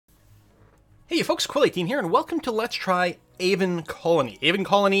Hey folks, Quill18 here, and welcome to Let's Try Aven Colony. Aven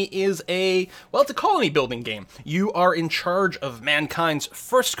Colony is it's a colony building game. You are in charge of mankind's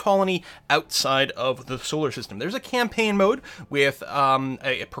first colony outside of the solar system. There's a campaign mode with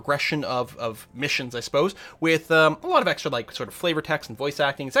a progression of missions, I suppose, with a lot of extra sort of flavor text and voice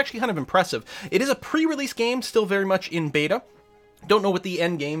acting. It's actually kind of impressive. It is a pre-release game, still very much in beta. Don't know what the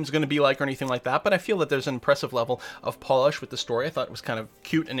end game is going to be like or anything like that, but I feel that there's an impressive level of polish with the story. I thought it was kind of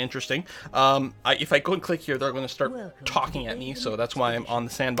cute and interesting. If I go and click here, they're going to start talking at me, so that's why I'm on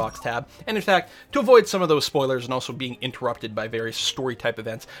the sandbox tab. And in fact, to avoid some of those spoilers and also being interrupted by various story type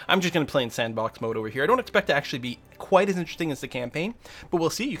events, I'm just going to play in sandbox mode over here. I don't expect to actually be quite as interesting as the campaign, but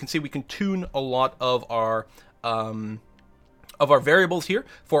we'll see. You can see we can tune a lot of our variables here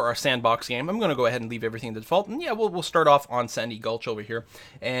for our sandbox game. I'm going to go ahead and leave everything to default, and yeah, we'll start off on Sandy Gulch over here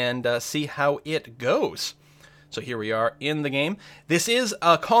and see how it goes. So here we are in the game. This is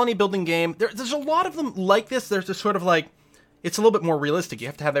a colony building game. There's a lot of them like this. There's this sort of it's a little bit more realistic. You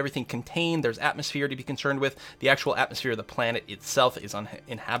have to have everything contained. There's atmosphere to be concerned with. The actual atmosphere of the planet itself is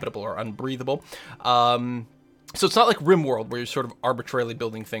uninhabitable or unbreathable. So it's not like RimWorld, where you're sort of arbitrarily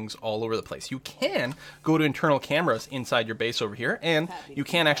building things all over the place. You can go to internal cameras inside your base over here, and you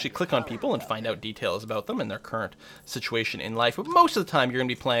can actually click on people and find out details about them and their current situation in life. But most of the time, you're going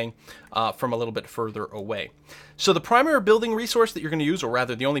to be playing from a little bit further away. So the primary building resource that you're going to use, or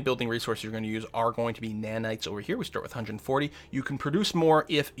rather the only building resource you're going to use, are going to be nanites over here. We start with 140. You can produce more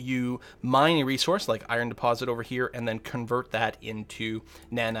if you mine a resource like iron deposit over here and then convert that into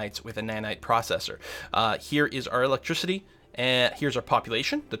nanites with a nanite processor. Here is our electricity, and here's our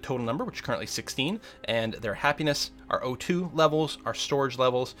population, the total number, which is currently 16, and their happiness, our O2 levels, our storage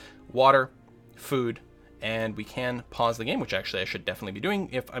levels, water, food, and we can pause the game, which actually I should definitely be doing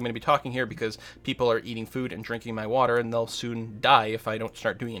if I'm going to be talking here, because people are eating food and drinking my water, and they'll soon die if I don't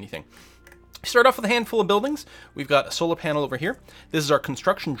start doing anything. Start off with a handful of buildings. We've got a solar panel over here. This is our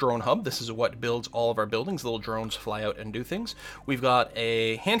construction drone hub. This is what builds all of our buildings. Little drones fly out and do things. We've got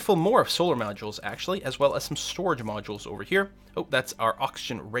a handful more of solar modules, actually, as well as some storage modules over here. Oh, that's our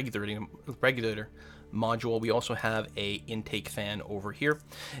oxygen regulator module. We also have a intake fan over here,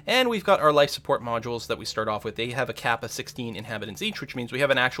 and we've got our life support modules that we start off with. They have a cap of 16 inhabitants each, which means we have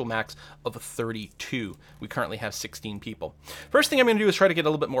an actual max of 32. We currently have 16 people. First thing I'm going to do is try to get a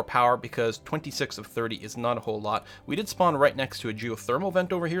little bit more power, because 26 of 30 is not a whole lot. We did spawn right next to a geothermal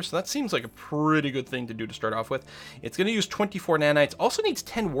vent over here, so that seems like a pretty good thing to do to start off with. It's going to use 24 nanites. Also needs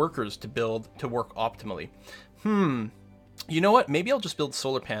 10 workers to work optimally. You know what? Maybe I'll just build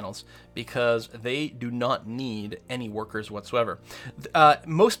solar panels, because they do not need any workers whatsoever.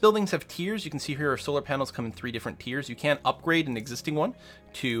 Most buildings have tiers. You can see here our solar panels come in 3 different tiers. You can upgrade an existing one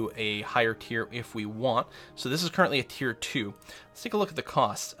to a higher tier if we want. So this is currently a tier 2. Let's take a look at the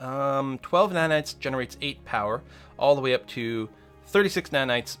costs. 12 nanites generates 8 power, all the way up to 36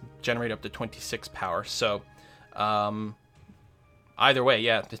 nanites generate up to 26 power. So either way,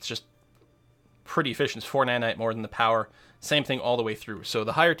 yeah, it's just pretty efficient. It's 4 nanite more than the power. Same thing all the way through. So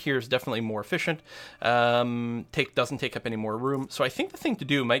the higher tier is definitely more efficient. Doesn't take up any more room. So I think the thing to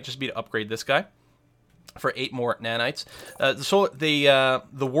do might just be to upgrade this guy for 8 more nanites.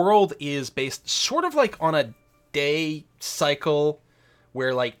 The world is based sort of like on a day cycle,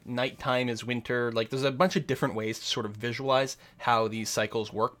 where nighttime is winter. There's a bunch of different ways to sort of visualize how these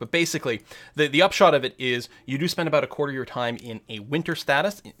cycles work. But basically, the upshot of it is you do spend about a quarter of your time in a winter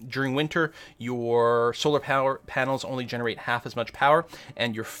status. During winter, your solar power panels only generate half as much power,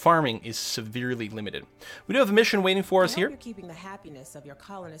 and your farming is severely limited. We do have a mission waiting for us here. You're keeping the happiness of your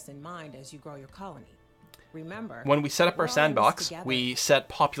colonists in mind as you grow your colony. Remember, when we set up our sandbox, we set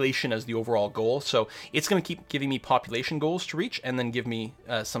population as the overall goal. So it's going to keep giving me population goals to reach, and then give me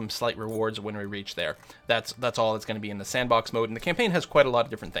some slight rewards when we reach there. That's all it's going to be in the sandbox mode, and the campaign has quite a lot of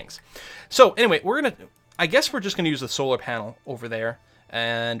different things. So anyway, I guess we're just going to use the solar panel over there,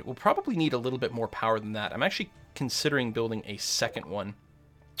 and we'll probably need a little bit more power than that. I'm actually considering building a second one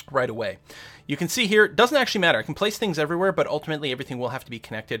right away. You can see here, it doesn't actually matter. I can place things everywhere, but ultimately everything will have to be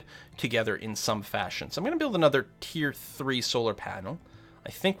connected together in some fashion. So I'm going to build another tier 3 solar panel. I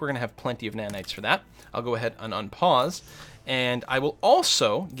think we're going to have plenty of nanites for that. I'll go ahead and unpause, and I will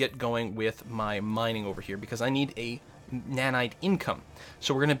also get going with my mining over here, because I need a nanite income.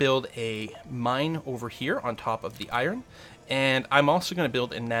 So we're going to build a mine over here on top of the iron, and I'm also going to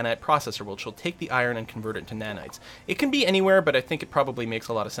build a nanite processor, which will take the iron and convert it into nanites. It can be anywhere, but I think it probably makes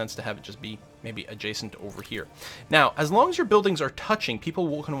a lot of sense to have it just be maybe adjacent over here. Now, as long as your buildings are touching,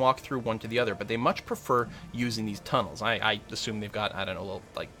 people can walk through one to the other, but they much prefer using these tunnels. I assume they've got, I don't know, little,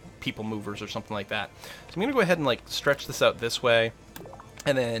 people movers or something like that. So I'm going to go ahead and stretch this out this way.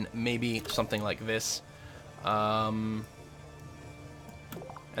 And then maybe something like this. And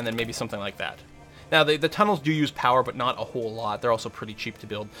then maybe something like that. Now, the tunnels do use power, but not a whole lot. They're also pretty cheap to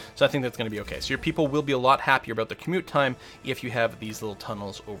build, so I think that's going to be okay. So your people will be a lot happier about their commute time if you have these little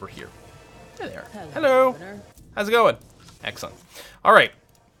tunnels over here. There they are. Hello. How's it going? Excellent. All right.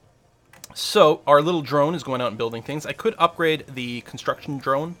 So our little drone is going out and building things. I could upgrade the construction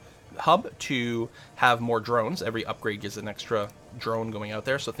drone hub to have more drones. Every upgrade gives an extra drone going out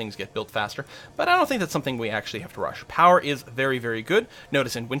there, so things get built faster. But I don't think that's something we actually have to rush. Power is very, very good.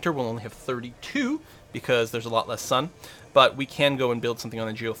 Notice in winter we'll only have 32 because there's a lot less sun. But we can go and build something on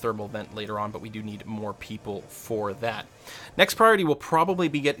the geothermal vent later on, but we do need more people for that. Next priority will probably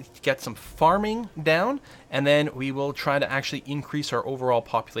be get some farming down, and then we will try to actually increase our overall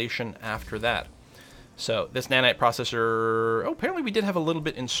population after that. So this nanite processor, oh, apparently we did have a little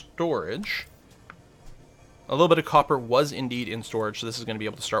bit in storage. A little bit of copper was indeed in storage, so this is going to be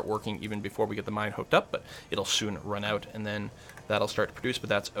able to start working even before we get the mine hooked up, but it'll soon run out, and then that'll start to produce, but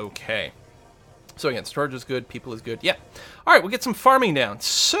that's okay. So again, storage is good, people is good, yeah. All right, we'll get some farming down.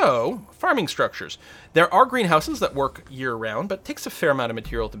 So, farming structures. There are greenhouses that work year-round, but it takes a fair amount of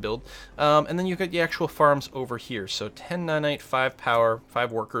material to build. And then you've got the actual farms over here. So 10 nanite, 5 power,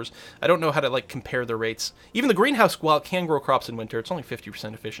 5 workers. I don't know how to like compare the rates. Even the greenhouse, while it can grow crops in winter, it's only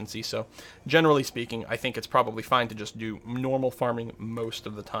 50% efficiency. So generally speaking, I think it's probably fine to just do normal farming most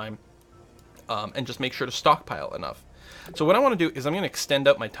of the time. And just make sure to stockpile enough. So what I want to do is I'm going to extend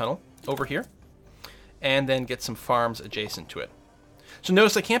out my tunnel over here, and then get some farms adjacent to it. So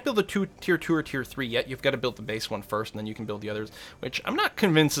notice I can't build a tier 2 or tier 3 yet. You've got to build the base one first, and then you can build the others, which I'm not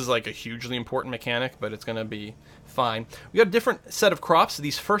convinced is like a hugely important mechanic, but it's going to be fine. We got a different set of crops.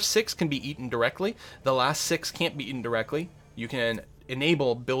 These first 6 can be eaten directly. The last 6 can't be eaten directly. You can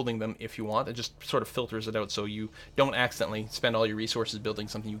enable building them if you want. It just sort of filters it out so you don't accidentally spend all your resources building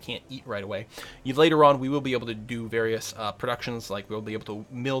something you can't eat right away. Later on, we will be able to do various productions, like we'll be able to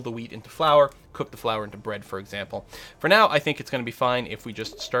mill the wheat into flour, cook the flour into bread, for example. For now, I think it's going to be fine if we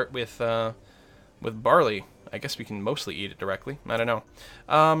just start with barley. I guess we can mostly eat it directly. I don't know.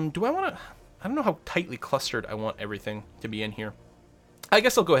 Do I want to... I don't know how tightly clustered I want everything to be in here. I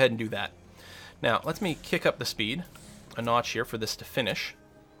guess I'll go ahead and do that. Now, let me kick up the speed a notch here for this to finish.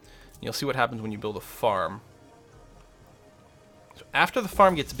 You'll see what happens when you build a farm. So after the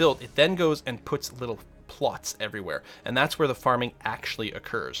farm gets built, it then goes and puts little plots everywhere, and that's where the farming actually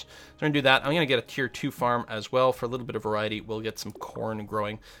occurs. So I'm going to do that. I'm going to get a tier 2 farm as well for a little bit of variety. We'll get some corn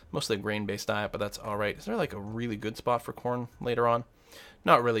growing, mostly a grain-based diet, but that's all right. Is there like a really good spot for corn later on?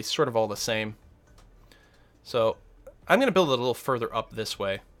 Not really, sort of all the same. So I'm going to build it a little further up this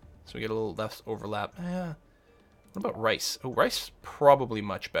way, so we get a little less overlap. Yeah. What about rice? Oh, rice probably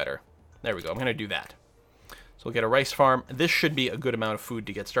much better. There we go. I'm going to do that. So we'll get a rice farm. This should be a good amount of food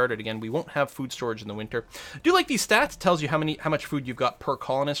to get started. Again, we won't have food storage in the winter. I do like these stats. It tells you how much food you've got per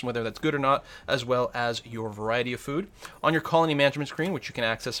colonist and whether that's good or not, as well as your variety of food. On your colony management screen, which you can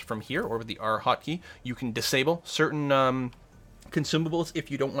access from here or with the R hotkey, you can disable certain consumables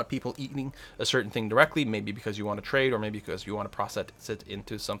if you don't want people eating a certain thing directly, maybe because you want to trade or maybe because you want to process it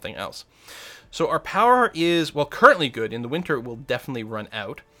into something else. So our power is, well, currently good. In the winter, it will definitely run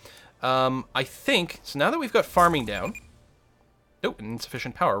out. I think, so now that we've got farming down, oh,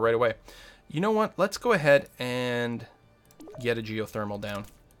 insufficient power right away. You know what? Let's go ahead and get a geothermal down.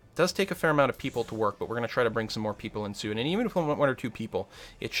 It does take a fair amount of people to work, but we're going to try to bring some more people in soon. And even if we want 1 or 2 people,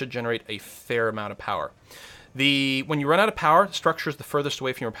 it should generate a fair amount of power. When you run out of power, structures the furthest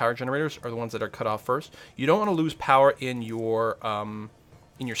away from your power generators are the ones that are cut off first. You don't want to lose power in your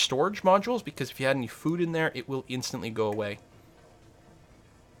storage modules, because if you had any food in there, it will instantly go away.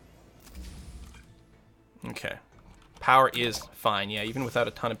 Okay. Power is fine, yeah, even without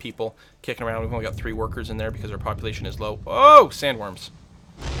a ton of people kicking around. We've only got 3 workers in there because our population is low. Oh, sandworms.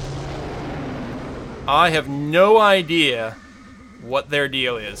 I have no idea what their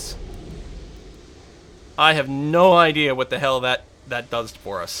deal is. I have no idea what the hell that does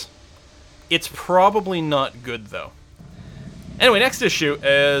for us. It's probably not good, though. Anyway, next issue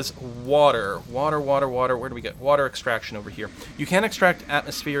is water. Water. Where do we get water extraction over here? You can extract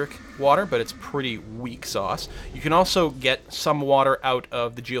atmospheric water, but it's pretty weak sauce. You can also get some water out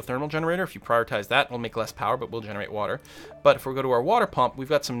of the geothermal generator. If you prioritize that, it'll make less power, but will generate water. But if we go to our water pump, we've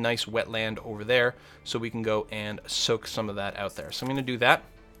got some nice wet land over there, so we can go and soak some of that out there. So I'm going to do that.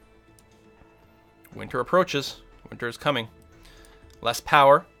 Winter approaches. Winter is coming. Less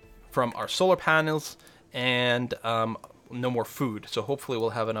power from our solar panels, and no more food. So hopefully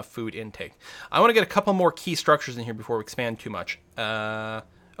we'll have enough food intake. I want to get a couple more key structures in here before we expand too much.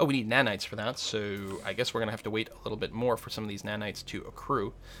 Oh, we need nanites for that, so I guess we're going to have to wait a little bit more for some of these nanites to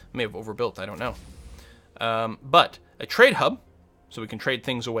accrue. May have overbuilt, I don't know. But a trade hub, so we can trade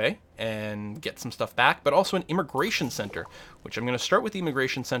things away and get some stuff back, but also an immigration center, which I'm going to start with the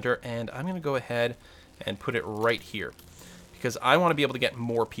immigration center, and I'm going to go ahead and put it right here, because I want to be able to get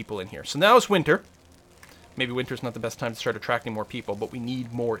more people in here. So now it's winter. Maybe winter's not the best time to start attracting more people, but we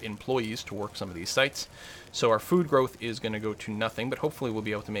need more employees to work some of these sites. So our food growth is going to go to nothing, but hopefully we'll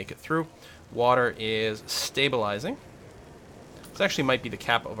be able to make it through. Water is stabilizing. This actually might be the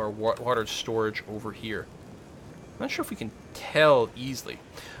cap of our water storage over here. I'm not sure if we can tell easily.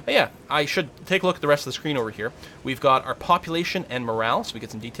 Yeah, I should take a look at the rest of the screen over here. We've got our population and morale, so we get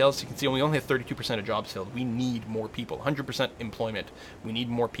some details. You can see we only have 32% of jobs filled. We need more people, 100% employment. We need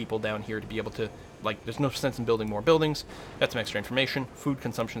more people down here to be able to, like, there's no sense in building more buildings. Got some extra information. Food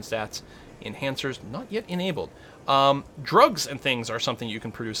consumption stats. Enhancers, not yet enabled. Drugs and things are something you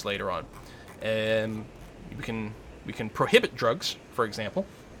can produce later on. We can prohibit drugs, for example.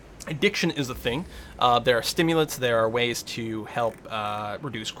 Addiction is a thing. There are stimulants, there are ways to help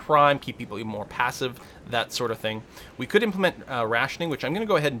reduce crime, keep people even more passive, that sort of thing. We could implement rationing, which I'm going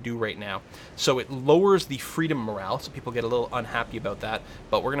to go ahead and do right now. So it lowers the freedom morale, so people get a little unhappy about that,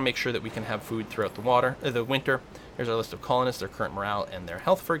 but we're going to make sure that we can have food throughout the winter. Here's our list of colonists, their current morale and their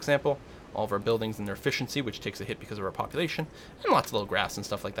health, for example. All of our buildings and their efficiency, which takes a hit because of our population, and lots of little graphs and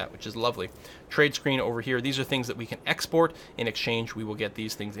stuff like that, which is lovely. Trade screen over here. These are things that we can export. In exchange, we will get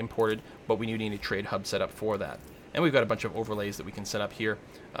these things imported, but we do need a trade hub set up for that. And we've got a bunch of overlays that we can set up here.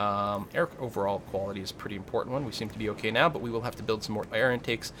 Air overall quality is a pretty important one. We seem to be okay now, but we will have to build some more air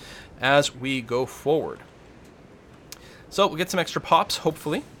intakes as we go forward. So we'll get some extra pops,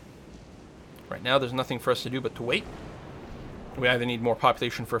 hopefully. Right now, there's nothing for us to do but to wait. We either need more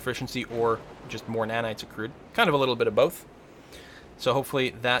population for efficiency or just more nanites accrued. Kind of a little bit of both. So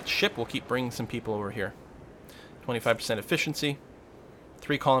hopefully that ship will keep bringing some people over here. 25% efficiency.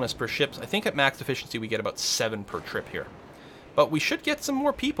 3 colonists per ship. I think at max efficiency we get about 7 per trip here. But we should get some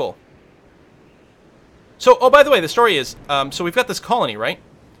more people. So, oh, by the way, the story is, so we've got this colony, right?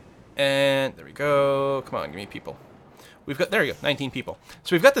 And there we go. Come on, give me people. We've got, there you go, 19 people.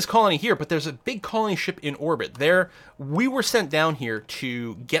 So we've got this colony here, but there's a big colony ship in orbit. We were sent down here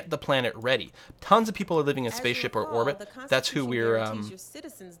to get the planet ready. Tons of people are living in spaceship or orbit. That's who we're... guarantees your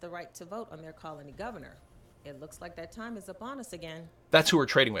citizens the right to vote on their colony governor. It looks like that time is upon us again. That's who we're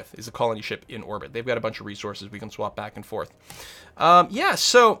trading with, is a colony ship in orbit. They've got a bunch of resources we can swap back and forth. Yeah,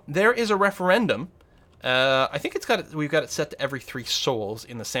 so there is a referendum. I think we've got it set to every 3 sols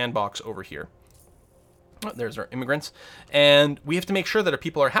in the sandbox over here. Oh, there's our immigrants. And we have to make sure that our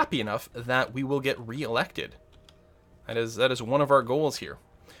people are happy enough that we will get re-elected. That is one of our goals here.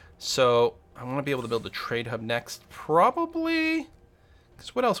 So I want to be able to build a trade hub next. Probably...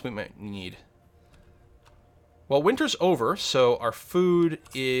 because what else we might need? Well, winter's over, so our food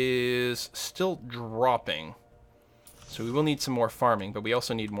is still dropping. So we will need some more farming, but we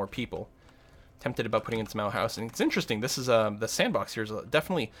also need more people. Tempted about putting in some outhouse, and it's interesting. This is the sandbox here is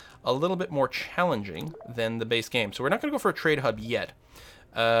definitely a little bit more challenging than the base game. So we're not going to go for a trade hub yet.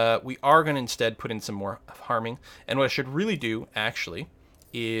 We are going to instead put in some more farming. And what I should really do, actually,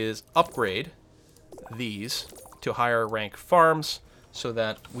 is upgrade these to higher rank farms so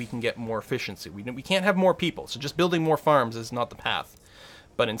that we can get more efficiency. We can't have more people, so just building more farms is not the path.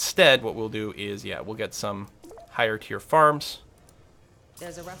 But instead, what we'll do is, yeah, we'll get some higher tier farms.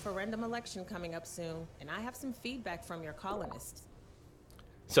 There's a referendum election coming up soon, and I have some feedback from your colonists.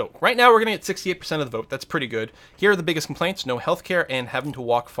 So right now we're going to get 68% of the vote. That's pretty good. Here are the biggest complaints: no healthcare and having to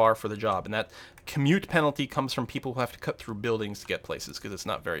walk far for the job. And that commute penalty comes from people who have to cut through buildings to get places because it's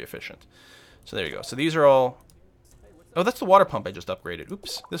not very efficient. So there you go. So these are all... oh, that's the water pump I just upgraded.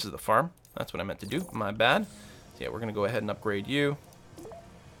 Oops, this is the farm. That's what I meant to do. My bad. So yeah, we're going to go ahead and upgrade you.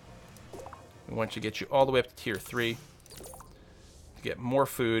 We want to get you all the way up to tier 3. Get more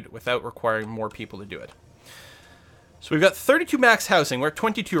food without requiring more people to do it. So we've got 32 max housing. We're at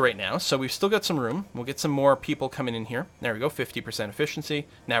 22 right now, so we've still got some room. We'll get some more people coming in here. There we go, 50% efficiency.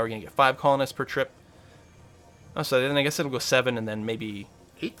 Now we're going to get 5 colonists per trip. Oh, so then I guess it'll go 7 and then maybe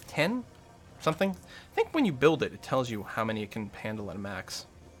 8, 10, something. I think when you build it, it tells you how many it can handle at a max.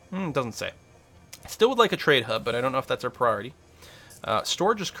 It doesn't say. Still would like a trade hub, but I don't know if that's our priority.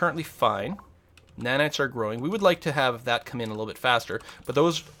 Storage is currently fine. Nanites are growing. We would like to have that come in a little bit faster, but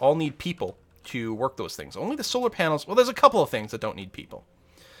those all need people to work those things. Only the solar panels... well, there's a couple of things that don't need people.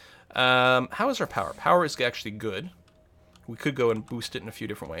 How is our power? Power is actually good. We could go and boost it in a few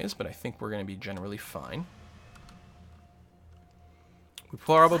different ways, but I think we're going to be generally fine. We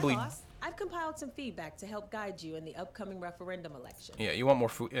probably... I've compiled some feedback to help guide you in the upcoming referendum election. Yeah, you want more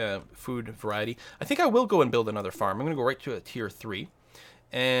food variety. I think I will go and build another farm. I'm going to go right to a tier 3.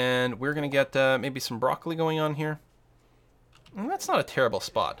 And we're going to get maybe some broccoli going on here. And that's not a terrible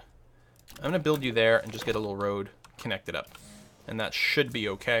spot. I'm going to build you there and just get a little road connected up. And that should be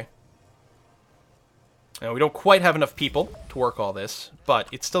okay. Now, we don't quite have enough people to work all this, but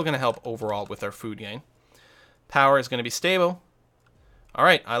it's still going to help overall with our food gain. Power is going to be stable. All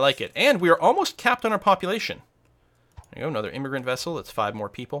right, I like it. And we are almost capped on our population. There you go, another immigrant vessel. That's 5 more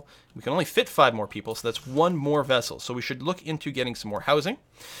people. We can only fit 5 more people, so that's 1 more vessel. So we should look into getting some more housing.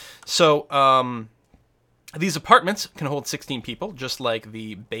 So these apartments can hold 16 people, just like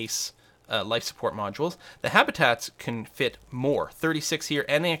the base life support modules. The habitats can fit more, 36 here,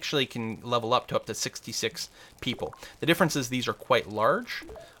 and they actually can level up to 66 people. The difference is these are quite large.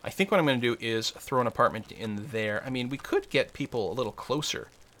 I think what I'm going to do is throw an apartment in there. I mean, we could get people a little closer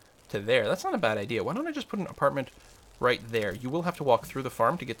to there. That's not a bad idea. Why don't I just put an apartment right there? You will have to walk through the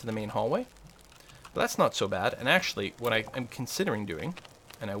farm to get to the main hallway, but that's not so bad. And actually, what I'm considering doing,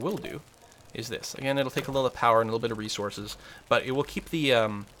 and I will do, is this. Again, it'll take a little power and a little bit of resources, but it will keep the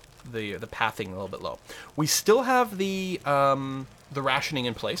pathing a little bit low. We still have the rationing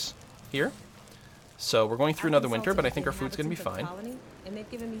in place here, so we're going through another winter, but I think our food's going to be fine. And they've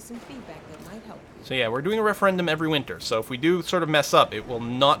given me some feedback that might help. So yeah, we're doing a referendum every winter, so if we do sort of mess up, it will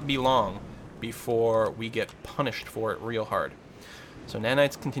not be long before we get punished for it real hard. So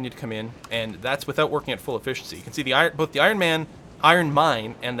nanites continue to come in, and that's without working at full efficiency. You can see both the iron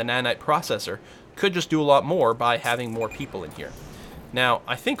mine and the nanite processor could just do a lot more by having more people in here. Now,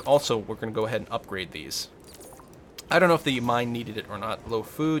 I think also we're going to go ahead and upgrade these. I don't know if the mine needed it or not. Low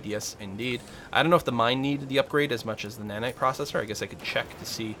food, yes, indeed. I don't know if the mine needed the upgrade as much as the nanite processor. I guess I could check to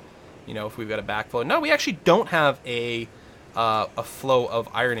see, you know, if we've got a backflow. No, we actually don't have a flow of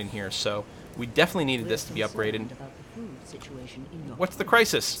iron in here, so we definitely needed this to be upgraded. What's the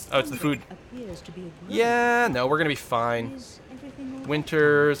crisis? Oh, it's the food. Yeah, no, we're going to be fine.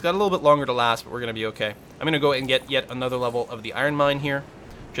 Winter's got a little bit longer to last, but we're going to be okay. I'm going to go and get yet another level of the iron mine here.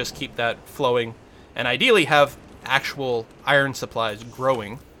 Just keep that flowing. And ideally have actual iron supplies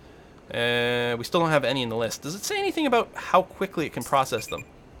growing. We still don't have any in the list. Does it say anything about how quickly it can process them?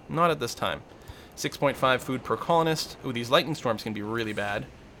 Not at this time. 6.5 food per colonist. Ooh, these lightning storms can be really bad.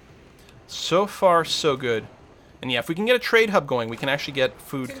 So far, so good. And yeah, if we can get a trade hub going, we can actually get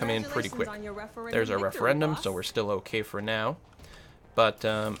food come in pretty quick. There's our referendum, so we're still okay for now. But,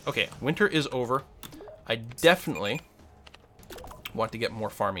 okay, winter is over. I definitely want to get more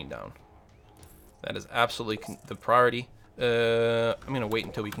farming down. That is absolutely the priority. I'm going to wait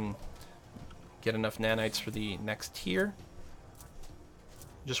until we can get enough nanites for the next tier.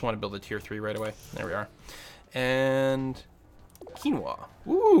 Just want to build a tier 3 right away. There we are. And quinoa.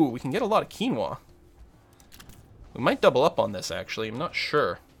 Ooh, we can get a lot of quinoa. We might double up on this, actually. I'm not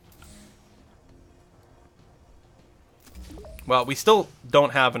sure. Well, we still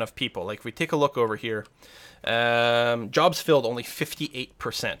don't have enough people. Like, if we take a look over here, jobs filled only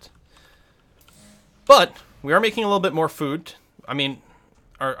 58%. But we are making a little bit more food. I mean,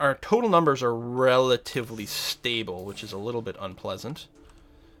 our total numbers are relatively stable, which is a little bit unpleasant.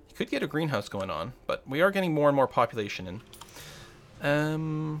 You could get a greenhouse going on, but we are getting more and more population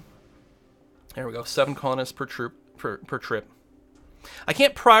in. There we go, 7 colonists per trip. I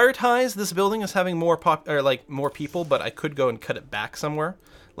can't prioritize this building as having more more people, but I could go and cut it back somewhere.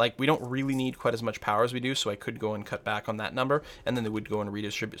 Like, we don't really need quite as much power as we do, so I could go and cut back on that number, and then they would go and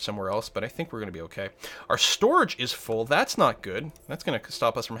redistribute somewhere else, but I think we're going to be okay. Our storage is full. That's not good. That's going to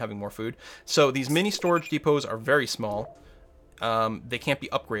stop us from having more food. So these mini storage depots are very small. They can't be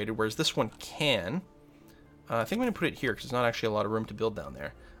upgraded, whereas this one can. I think I'm going to put it here, because there's not actually a lot of room to build down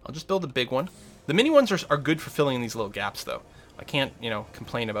there. I'll just build a big one. The mini ones are good for filling in these little gaps, though. I can't,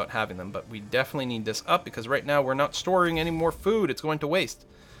 complain about having them, but we definitely need this up, because right now we're not storing any more food. It's going to waste.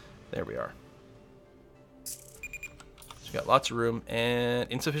 There we are. So we got lots of room and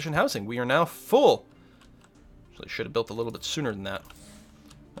insufficient housing. We are now full. So I should have built a little bit sooner than that.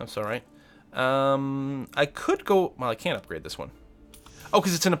 That's all right. I could go... Well, I can't upgrade this one. Oh,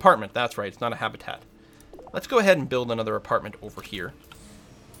 because it's an apartment. That's right. It's not a habitat. Let's go ahead and build another apartment over here,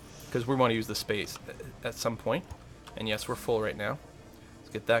 because we want to use the space at some point. And yes, we're full right now.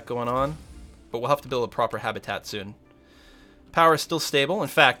 Let's get that going on. But we'll have to build a proper habitat soon. Power is still stable. In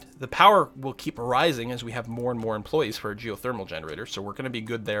fact, the power will keep rising as we have more and more employees for our geothermal generator, so we're going to be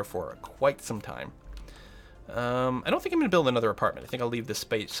good there for quite some time. I don't think I'm going to build another apartment. I think I'll leave this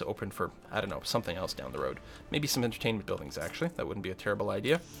space open for, I don't know, something else down the road. Maybe some entertainment buildings, actually. That wouldn't be a terrible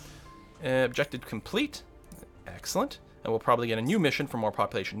idea. Objective complete. Excellent. and we'll probably get a new mission for more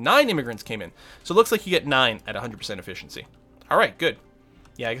population. 9 immigrants came in. So it looks like you get 9 at 100% efficiency. All right, good.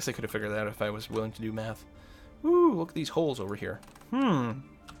 Yeah, I guess I could have figured that out if I was willing to do math. Ooh, look at these holes over here.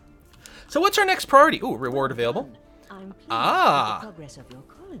 So what's our next priority? Ooh, reward available. I'm pleased with the progress of your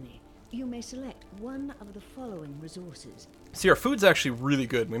colony. You may select one of the following resources. See, our food's actually really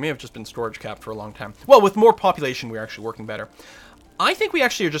good. We may have just been storage capped for a long time. Well, with more population, we're actually working better. I think we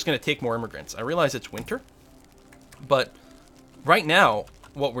actually are just going to take more immigrants. I realize it's winter, but right now,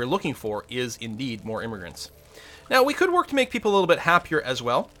 what we're looking for is indeed more immigrants. Now, we could work to make people a little bit happier as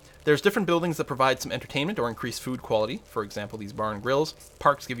well. There's different buildings that provide some entertainment or increase food quality. For example, these bar and grills.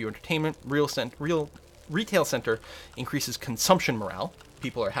 Parks give you entertainment. Retail center increases consumption morale.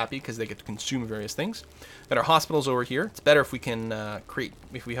 People are happy because they get to consume various things. Got our hospitals over here. It's better if we can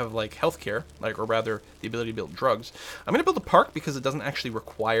if we have like healthcare, or rather the ability to build drugs. I'm going to build a park because it doesn't actually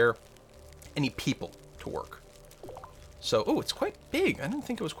require any people to work. So, oh, it's quite big. I didn't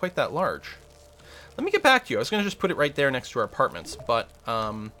think it was quite that large. Let me get back to you. I was going to just put it right there next to our apartments, but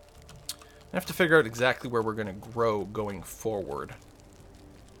I have to figure out exactly where we're going to grow going forward.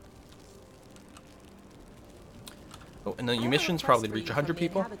 Oh, and the emissions probably reach 100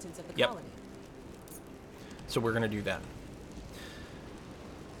 people. Yep. So we're going to do that.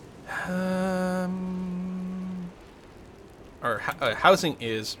 Our housing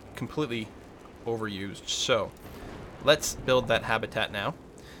is completely overused, so let's build that habitat now.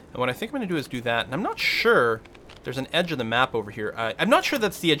 And what I think I'm going to do is do that. And I'm not sure. There's an edge of the map over here. I'm not sure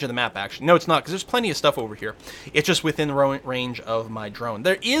that's the edge of the map, actually. No, it's not, because there's plenty of stuff over here. It's just within the range of my drone.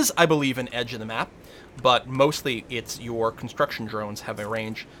 There is, I believe, an edge of the map, but mostly it's your construction drones have a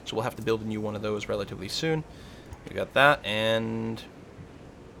range, so we'll have to build a new one of those relatively soon. We got that, and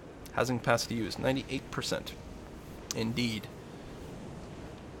housing capacity used, 98%. Indeed.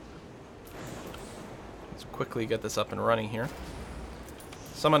 Let's quickly get this up and running here.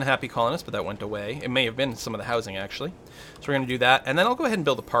 Some unhappy colonists, but that went away. It may have been some of the housing, actually. So we're going to do that, and then I'll go ahead and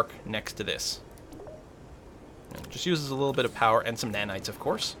build a park next to this. And it just uses a little bit of power, and some nanites, of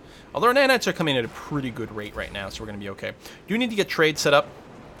course. Although our nanites are coming at a pretty good rate right now, so we're going to be okay. Do need to get trade set up.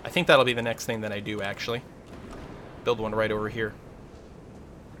 I think that'll be the next thing that I do, actually. Build one right over here.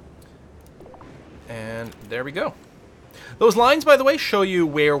 And there we go. Those lines, by the way, show you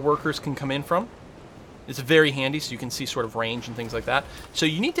where workers can come in from. It's very handy, so you can see sort of range and things like that. So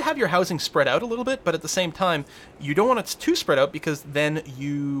you need to have your housing spread out a little bit, but at the same time, you don't want it too spread out because then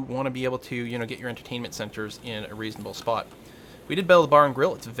you want to be able to, get your entertainment centers in a reasonable spot. We did build a bar and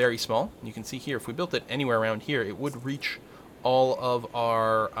grill. It's very small. You can see here, if we built it anywhere around here, it would reach all of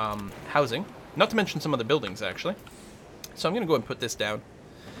our housing. Not to mention some of the buildings, actually. So I'm going to go ahead and put this down.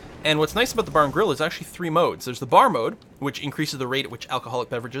 And what's nice about the bar and grill is actually 3 modes. There's the bar mode, which increases the rate at which alcoholic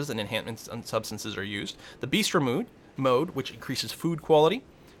beverages and enhancement substances are used. The bistro mode, which increases food quality,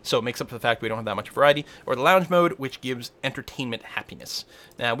 so it makes up for the fact we don't have that much variety. Or the lounge mode, which gives entertainment happiness.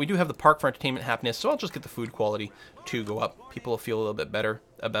 Now, we do have the park for entertainment happiness, so I'll just get the food quality to go up. People will feel a little bit better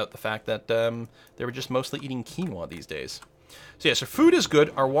about the fact that they were just mostly eating quinoa these days. So yeah, so food is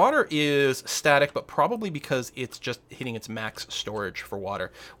good. Our water is static, but probably because it's just hitting its max storage for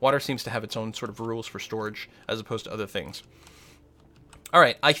water. Water seems to have its own sort of rules for storage as opposed to other things. All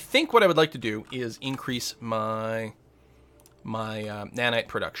right, I think what I would like to do is increase my nanite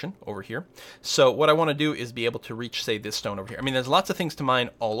production over here. So what I want to do is be able to reach, say, this stone over here. I mean, there's lots of things to mine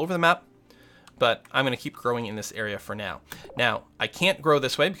all over the map, but I'm going to keep growing in this area for now. Now, I can't grow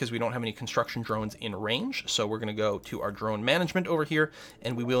this way because we don't have any construction drones in range, so we're going to go to our drone management over here,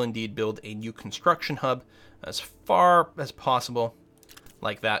 and we will indeed build a new construction hub as far as possible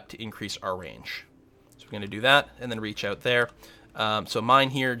like that to increase our range. So we're going to do that and then reach out there. So mine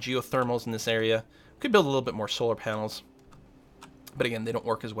here, geothermals in this area. We could build a little bit more solar panels, but again, they don't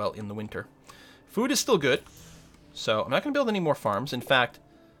work as well in the winter. Food is still good, so I'm not going to build any more farms. In fact,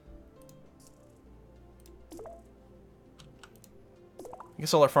 I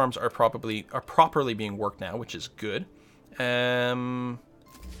guess all our farms are properly being worked now, which is good.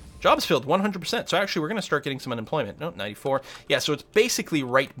 Jobs filled 100%. So actually, we're going to start getting some unemployment. No, 94. Yeah, so it's basically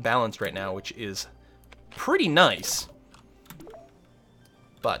right balanced right now, which is pretty nice.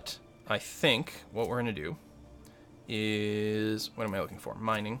 But I think what we're going to do is, what am I looking for?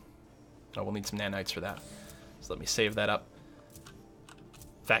 Mining. Oh, we'll need some nanites for that. So let me save that up.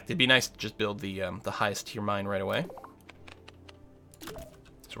 In fact, it'd be nice to just build the highest tier mine right away.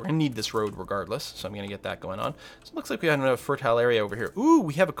 So we're going to need this road regardless, so I'm going to get that going on. So it looks like we have a fertile area over here. Ooh,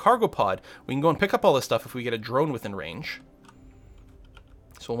 we have a cargo pod. We can go and pick up all this stuff if we get a drone within range.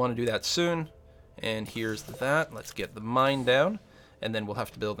 So we'll want to do that soon. And here's that. Let's get the mine down. and then we'll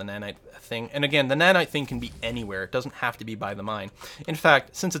have to build the nanite thing. And again, the nanite thing can be anywhere. It doesn't have to be by the mine. In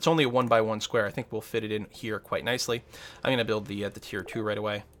fact, since it's only a 1x1 square, I think we'll fit it in here quite nicely. I'm going to build the tier 2 right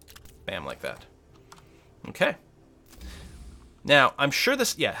away. Bam, like that. Okay. Now, I'm sure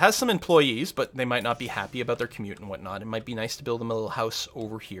this, has some employees, but they might not be happy about their commute and whatnot. It might be nice to build them a little house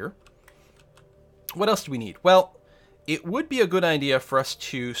over here. What else do we need? Well, it would be a good idea for us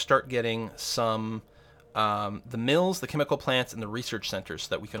to start getting some, the mills, the chemical plants, and the research centers so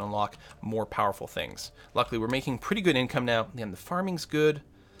that we can unlock more powerful things. Luckily, we're making pretty good income now. Again, the farming's good.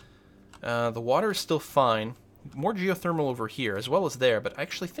 The water is still fine. More geothermal over here, as well as there, but I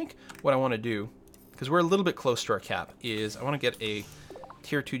actually think what I want to do, because we're a little bit close to our cap, is I want to get a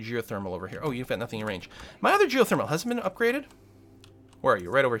tier 2 geothermal over here. Oh, you've got nothing in range. My other geothermal hasn't been upgraded? Where are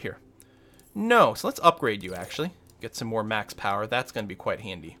you? Right over here. No, so let's upgrade you, actually. Get some more max power. That's going to be quite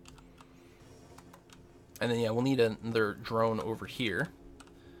handy. And then, yeah, we'll need another drone over here.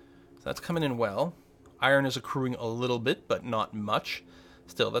 So that's coming in well. Iron is accruing a little bit, but not much.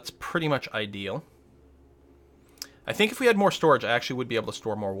 Still, that's pretty much ideal. I think if we had more storage, I actually would be able to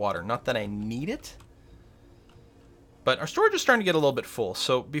store more water. Not that I need it. But our storage is starting to get a little bit full.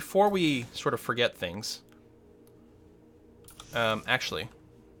 So before we sort of forget things, actually,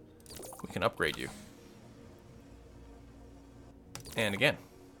 we can upgrade you. And again,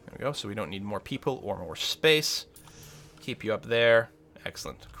 there we go. So we don't need more people or more space. Keep you up there.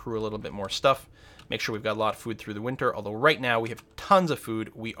 Excellent. Accrue a little bit more stuff. Make sure we've got a lot of food through the winter. Although right now we have tons of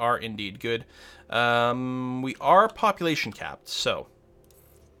food. We are indeed good. We are population capped. So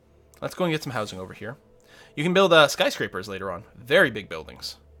let's go and get some housing over here. You can build skyscrapers later on. Very big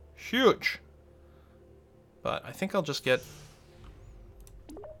buildings. Huge. But I think I'll just get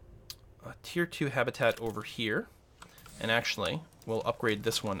a tier 2 habitat over here. And actually, we'll upgrade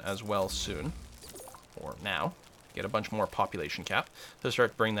this one as well soon. Or now. Get a bunch more population cap. So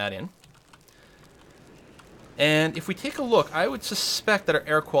start to bring that in. And if we take a look, I would suspect that our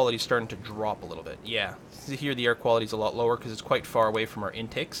air quality is starting to drop a little bit. Yeah, here the air quality is a lot lower because it's quite far away from our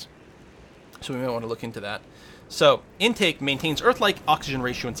intakes. So we might want to look into that. So, intake maintains Earth-like oxygen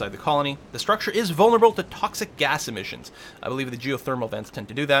ratio inside the colony. The structure is vulnerable to toxic gas emissions. I believe the geothermal vents tend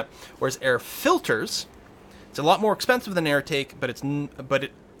to do that. Whereas air filters, it's a lot more expensive than air take, but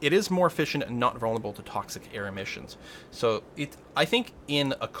it is more efficient and not vulnerable to toxic air emissions. So, I think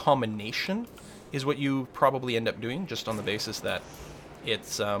in a combination is what you probably end up doing, just on the basis that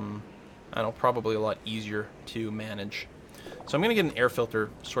it's, I don't know, probably a lot easier to manage. So I'm going to get an air filter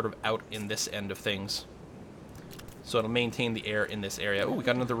sort of out in this end of things. So it'll maintain the air in this area. Oh, we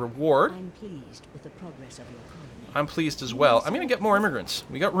got another reward. I'm pleased with the progress of your colony. I'm pleased as well. I'm going to get more immigrants.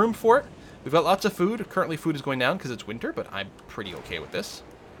 We got room for it. We've got lots of food. Currently food is going down because it's winter, but I'm pretty okay with this.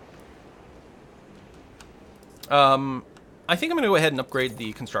 I think I'm going to go ahead and upgrade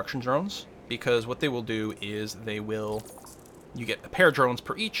the construction drones, because what they will do is you get a pair of drones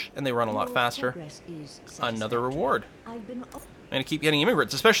per each, and they run a lot faster. Another reward. I'm going to keep getting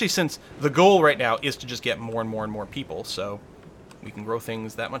immigrants, especially since the goal right now is to just get more and more and more people, so we can grow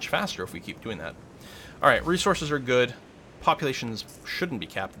things that much faster if we keep doing that. Alright, resources are good. Populations shouldn't be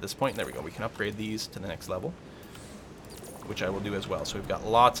capped at this point. There we go. We can upgrade these to the next level, which I will do as well. So we've got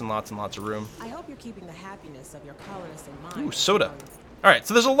lots and lots and lots of room. I hope you're keeping the happiness of your colonists in mind. Ooh, soda. Alright,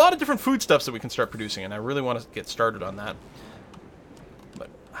 so there's a lot of different foodstuffs that we can start producing, and I really want to get started on that. But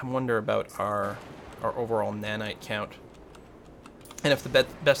I wonder about our overall nanite count. And if the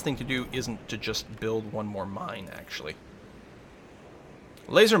best thing to do isn't to just build one more mine, actually.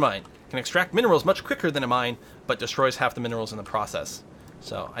 Laser mine can extract minerals much quicker than a mine, but destroys half the minerals in the process.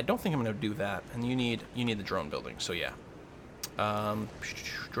 So I don't think I'm going to do that. And you need the drone building, so yeah.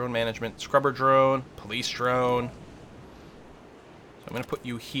 Drone management, scrubber drone, police drone. So I'm going to put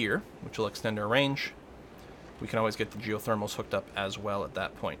you here, which will extend our range. We can always get the geothermals hooked up as well at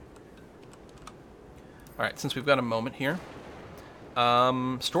that point. Alright, since we've got a moment here.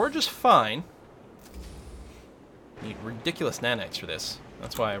 Storage is fine. Need ridiculous nanites for this.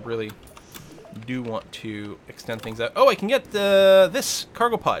 That's why I really do want to extend things out. Oh, I can get this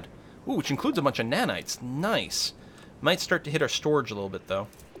cargo pod. Ooh, which includes a bunch of nanites. Nice. Might start to hit our storage a little bit, though.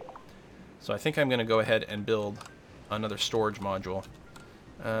 So I think I'm going to go ahead and build another storage module.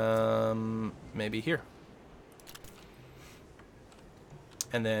 Maybe here.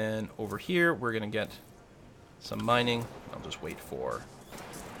 And then over here, we're going to get some mining. I'll just wait for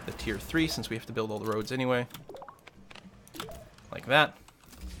the tier 3 since we have to build all the roads anyway. Like that.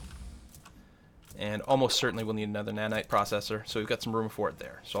 And almost certainly we'll need another nanite processor, so we've got some room for it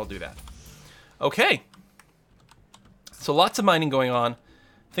there. So I'll do that. Okay. So lots of mining going on.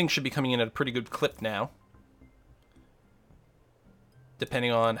 Things should be coming in at a pretty good clip now.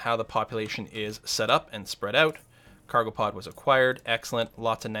 depending on how the population is set up and spread out. Cargo pod was acquired. Excellent.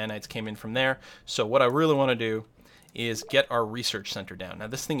 Lots of nanites came in from there. So what I really want to do is get our research center down. Now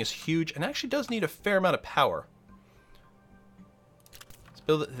this thing is huge and actually does need a fair amount of power. Let's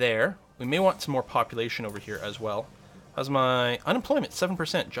build it there. We may want some more population over here as well. How's my unemployment?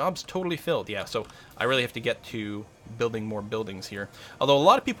 7%. Jobs totally filled. Yeah, so I really have to get to building more buildings here. Although a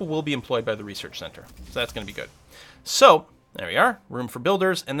lot of people will be employed by the research center. So that's going to be good. So there we are. Room for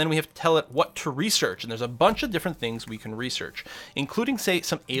builders. And then we have to tell it what to research. And there's a bunch of different things we can research, including, say,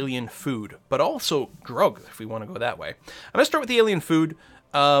 some alien food, but also drugs if we want to go that way. I'm going to start with the alien food.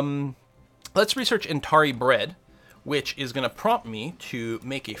 Let's research Antari bread, which is going to prompt me to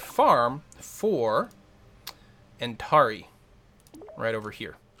make a farm for Antari right over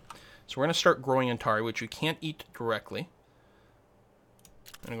here. So we're going to start growing Antari, which we can't eat directly.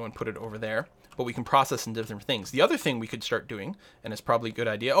 I'm going to go and put it over there, but we can process in different things. The other thing we could start doing, and it's probably a good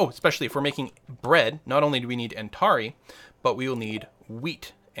idea, especially if we're making bread, not only do we need Antari, but we will need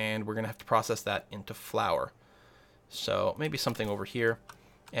wheat, and we're going to have to process that into flour. So maybe something over here.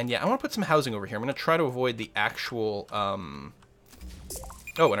 And yeah, I want to put some housing over here. I'm going to try to avoid the actual... Oh,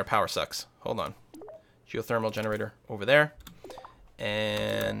 and our power sucks. Hold on. Geothermal generator over there.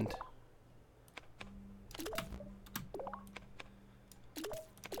 And...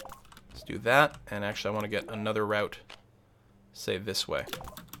 let's do that. And actually, I want to get another route, say, this way.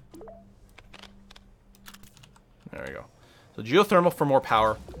 There we go. So geothermal for more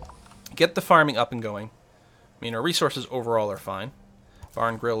power. Get the farming up and going. I mean, our resources overall are fine.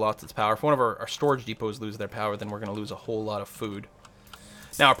 Barn grill, lots of power. If one of our storage depots lose their power, then we're going to lose a whole lot of food.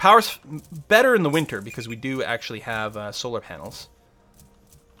 Now, our power's better in the winter because we do actually have solar panels.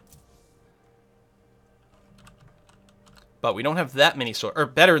 But we don't have that many solar... or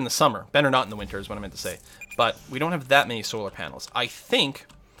better in the summer. Better not in the winter is what I meant to say. But we don't have that many solar panels. I think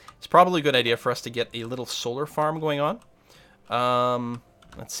it's probably a good idea for us to get a little solar farm going on.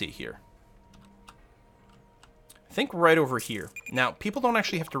 Let's see here. I think right over here. Now, people don't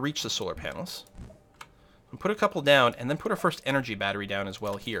actually have to reach the solar panels. And put a couple down, and then put our first energy battery down as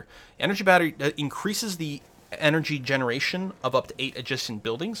well here. Energy battery increases the energy generation of up to 8 adjacent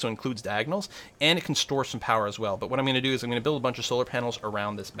buildings, so includes diagonals, and it can store some power as well. But what I'm going to do is I'm going to build a bunch of solar panels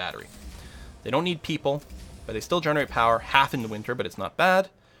around this battery. They don't need people, but they still generate power, half in the winter, but it's not bad.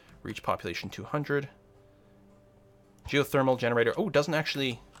 Reach population 200. Geothermal generator. Oh, doesn't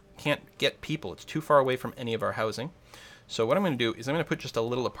actually... can't get people. It's too far away from any of our housing. So what I'm going to do is I'm going to put just a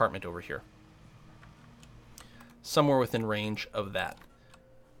little apartment over here. Somewhere within range of that.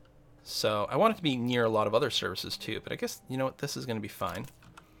 So I want it to be near a lot of other services too, but I guess, you know what, this is going to be fine.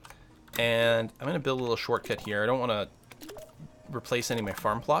 And I'm going to build a little shortcut here. I don't want to replace any of my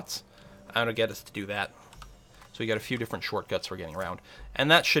farm plots. I'm going to get us to do that. So we got a few different shortcuts we're getting around.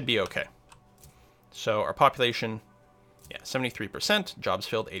 And that should be okay. So our population... yeah, 73%. Jobs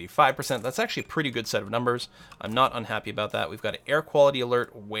filled, 85%. That's actually a pretty good set of numbers. I'm not unhappy about that. We've got an air quality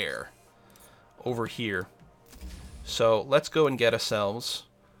alert where? Over here. So let's go and get ourselves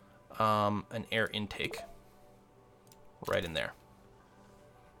an air intake. Right in there.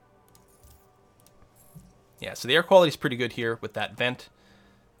 Yeah, so the air quality is pretty good here with that vent.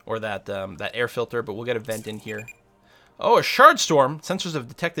 Or that air filter, but we'll get a vent in here. Oh, a shard storm. Sensors have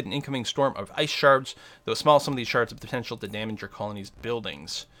detected an incoming storm of ice shards. Though small, some of these shards have the potential to damage your colony's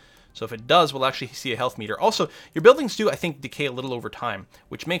buildings. So if it does, we'll actually see a health meter. Also, your buildings do, I think, decay a little over time,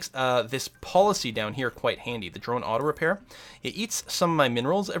 which makes this policy down here quite handy. The drone auto repair. It eats some of my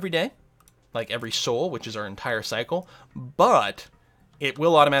minerals every day, like every soul, which is our entire cycle, but it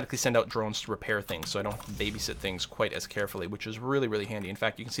will automatically send out drones to repair things, so I don't have to babysit things quite as carefully, which is really, really handy. In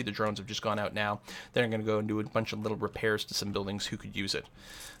fact, you can see the drones have just gone out now. They're going to go and do a bunch of little repairs to some buildings who could use it.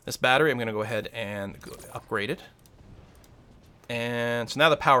 This battery, I'm going to go ahead and upgrade it. And so now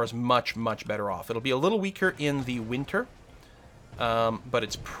the power is much, much better off. It'll be a little weaker in the winter, but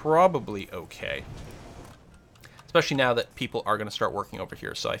it's probably okay. Especially now that people are going to start working over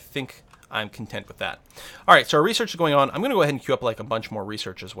here, so I think I'm content with that. All right, so our research is going on. I'm going to go ahead and queue up like a bunch more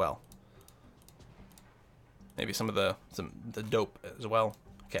research as well. Maybe some of the dope as well.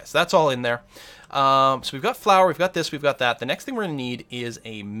 Okay, so that's all in there. So we've got flour, we've got this, we've got that. The next thing we're going to need is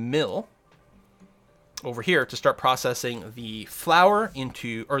a mill over here to start processing the flour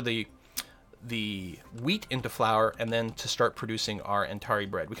into, or the wheat into flour, and then to start producing our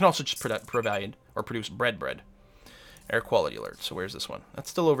Antari bread. We can also just provide or produce bread. Air quality alert. So where's this one? That's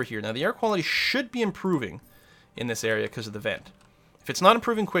still over here. Now the air quality should be improving in this area because of the vent. If it's not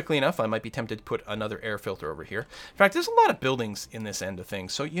improving quickly enough, I might be tempted to put another air filter over here. In fact, there's a lot of buildings in this end of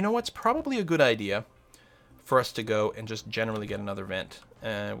things. So you know what's probably a good idea for us to go and just generally get another vent.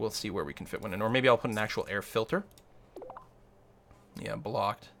 And we'll see where we can fit one in. Or maybe I'll put an actual air filter. Yeah,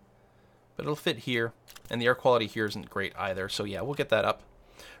 blocked. But it'll fit here. And the air quality here isn't great either. So yeah, we'll get that up.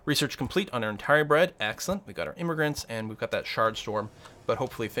 Research complete on our entire bread. Excellent. We got our immigrants and we've got that shard storm. But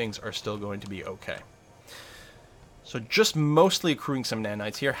hopefully things are still going to be okay. So just mostly accruing some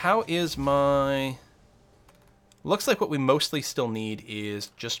nanites here. How is my... Looks like what we mostly still need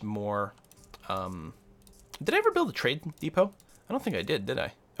is just more... Did I ever build a trade depot? I don't think I did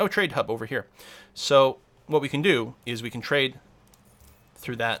I? Oh, trade hub over here. So what we can do is we can trade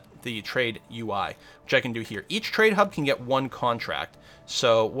through the trade UI, which I can do here. Each trade hub can get one contract.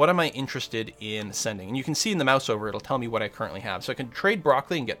 So what am I interested in sending? And you can see in the mouse over, it'll tell me what I currently have. So I can trade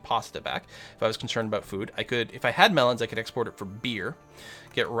broccoli and get pasta back if I was concerned about food. I could, if I had melons, I could export it for beer,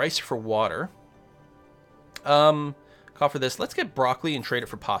 get rice for water. Call for this. Let's get broccoli and trade it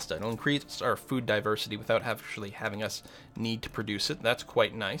for pasta. It'll increase our food diversity without actually having us need to produce it. That's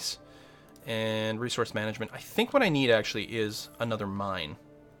quite nice. And resource management. I think what I need actually is another mine.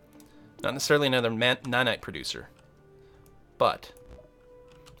 Not necessarily another nanite producer, but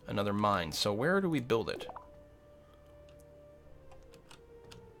another mine. So where do we build it?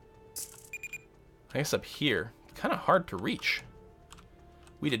 I guess up here. Kind of hard to reach.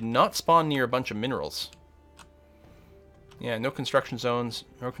 We did not spawn near a bunch of minerals. Yeah, no construction zones,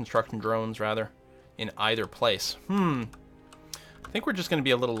 no construction drones, rather, in either place. I think we're just going to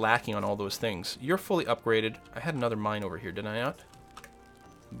be a little lacking on all those things. You're fully upgraded. I had another mine over here, did I not?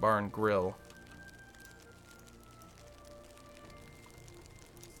 Bar and grill.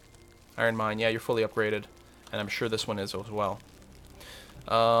 Iron mine, yeah, you're fully upgraded. And I'm sure this one is as well.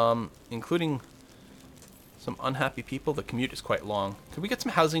 Including some unhappy people. The commute is quite long. Could we get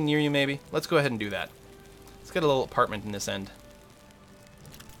some housing near you, maybe? Let's go ahead and do that. Let's get a little apartment in this end.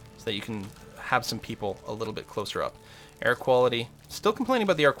 So that you can have some people a little bit closer up. Air quality. Still complaining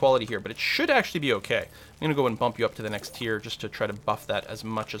about the air quality here, but it should actually be okay. I'm going to go and bump you up to the next tier just to try to buff that as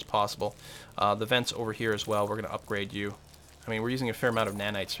much as possible. The vents over here as well, we're going to upgrade you. I mean, we're using a fair amount of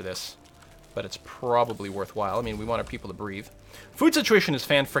nanites for this, but it's probably worthwhile. I mean, we want our people to breathe. Food situation is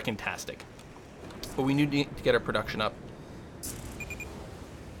fan-frickin-tastic, but we need to get our production up.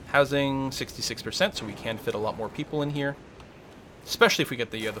 Housing, 66%, so we can fit a lot more people in here, especially if we get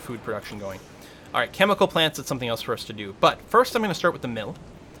the food production going. All right, chemical plants, it's something else for us to do. But first, I'm going to start with the mill.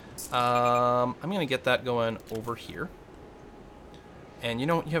 I'm going to get that going over here. And you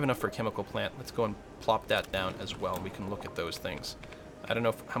know what? You have enough for a chemical plant. Let's go and plop that down as well. We can look at those things. I don't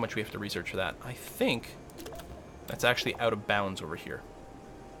know how much we have to research for that. I think that's actually out of bounds over here.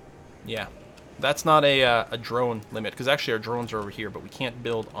 Yeah, that's not a drone limit, because actually our drones are over here, but we can't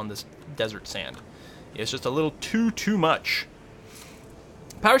build on this desert sand. It's just a little too much.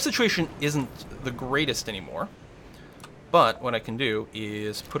 Power situation isn't the greatest anymore, but what I can do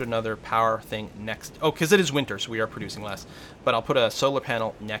is put another power thing next. Oh, because it is winter, so we are producing less. But I'll put a solar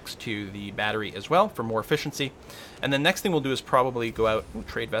panel next to the battery as well for more efficiency. And the next thing we'll do is probably go out. Ooh,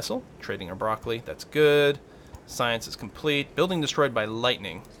 trade vessel, trading our broccoli. That's good. Science is complete. Building destroyed by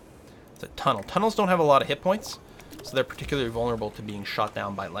lightning. It's a tunnel. Tunnels don't have a lot of hit points, so they're particularly vulnerable to being shot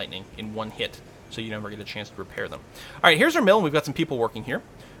down by lightning in one hit. So you never get a chance to repair them. All right, here's our mill. We've got some people working here.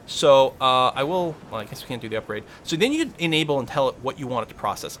 So well, I guess we can't do the upgrade. So then you can enable and tell it what you want it to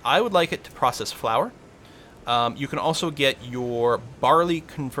process. I would like it to process flour. You can also get your barley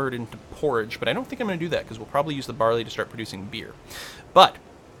converted into porridge, but I don't think I'm going to do that because we'll probably use the barley to start producing beer. But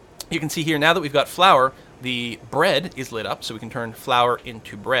you can see here, now that we've got flour, the bread is lit up, so we can turn flour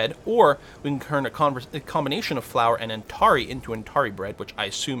into bread, or we can turn a combination of flour and Antari into Antari bread, which I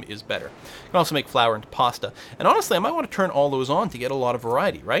assume is better. You can also make flour into pasta. And honestly, I might want to turn all those on to get a lot of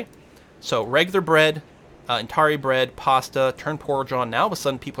variety, right? So regular bread, Antari bread, pasta, turn porridge on. Now all of a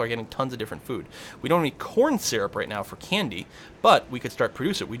sudden people are getting tons of different food. We don't need corn syrup right now for candy, but we could start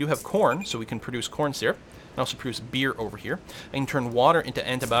produce it. We do have corn, so we can produce corn syrup. I can also produce beer over here. I can turn water into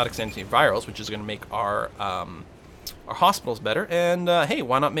antibiotics and antivirals, which is going to make our hospitals better. And hey,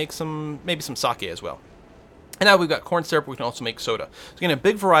 why not make maybe some sake as well? And now we've got corn syrup. We can also make soda. So again, a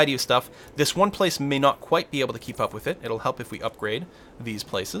big variety of stuff. This one place may not quite be able to keep up with it. It'll help if we upgrade these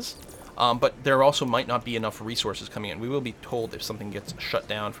places. But there also might not be enough resources coming in. We will be told if something gets shut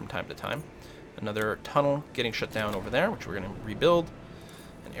down from time to time. Another tunnel getting shut down over there, which we're going to rebuild.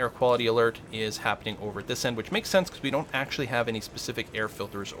 An air quality alert is happening over at this end, which makes sense because we don't actually have any specific air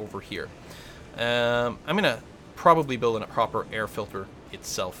filters over here. I'm going to probably build in a proper air filter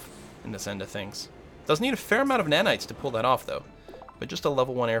itself in this end of things. Does need a fair amount of nanites to pull that off, though. But just a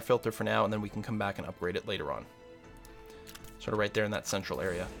level 1 air filter for now, and then we can come back and upgrade it later on. Sort of right there in that central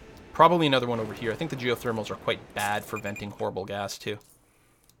area. Probably another one over here. I think the geothermals are quite bad for venting horrible gas, too.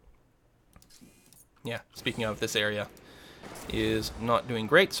 Yeah, speaking of, this area is not doing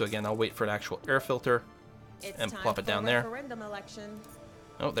great. So again, I'll wait for an actual air filter and plop it down there.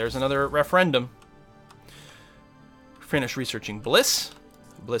 Oh, there's another referendum. Finish researching Bliss.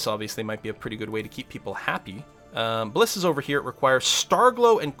 Bliss obviously might be a pretty good way to keep people happy. Bliss is over here. It requires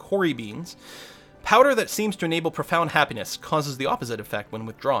Starglow and Cory Beans. Powder that seems to enable profound happiness causes the opposite effect when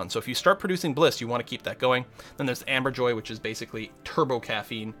withdrawn. So if you start producing Bliss, you want to keep that going. Then there's Amberjoy, which is basically turbo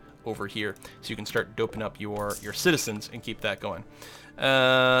caffeine over here. So you can start doping up your citizens and keep that going.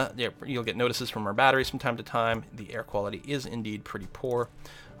 Yeah, you'll get notices from our batteries from time to time. The air quality is indeed pretty poor.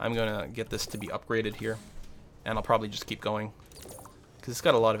 I'm going to get this to be upgraded here. And I'll probably just keep going, because it's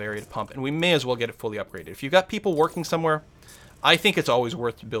got a lot of area to pump. And we may as well get it fully upgraded. If you've got people working somewhere, I think it's always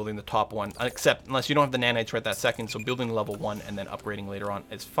worth building the top one, except unless you don't have the nanites right that second. So building the level 1 and then upgrading later on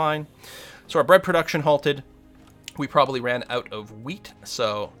is fine. So our bread production halted. We probably ran out of wheat,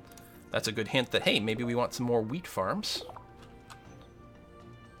 so that's a good hint that, hey, maybe we want some more wheat farms.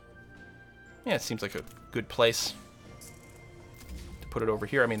 Yeah, it seems like a good place to put it over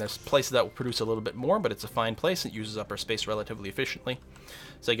here. I mean, there's places that will produce a little bit more, but it's a fine place. It uses up our space relatively efficiently.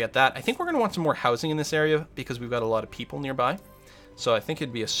 So I get that. I think we're going to want some more housing in this area because we've got a lot of people nearby. So I think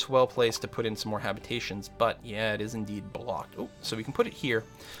it'd be a swell place to put in some more habitations, but yeah, it is indeed blocked. Oh, so we can put it here.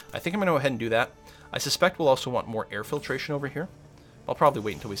 I think I'm going to go ahead and do that. I suspect we'll also want more air filtration over here. I'll probably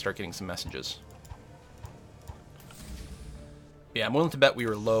wait until we start getting some messages. Yeah, I'm willing to bet we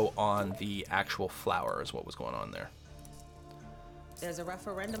were low on the actual flour is what was going on there. There's a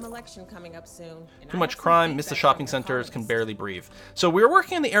referendum election coming up soon. Too much crime, miss the shopping centers, can barely breathe. So we were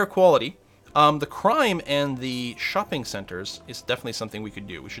working on the air quality. The crime and the shopping centers is definitely something we could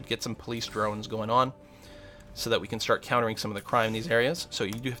do. We should get some police drones going on so that we can start countering some of the crime in these areas. So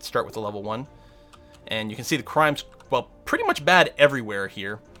you do have to start with the level 1. And you can see the crime's, well, pretty much bad everywhere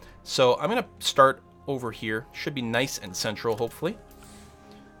here. So I'm going to start over here. Should be nice and central, hopefully.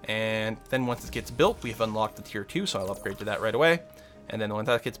 And then once it gets built, we've unlocked the tier 2, so I'll upgrade to that right away. And then when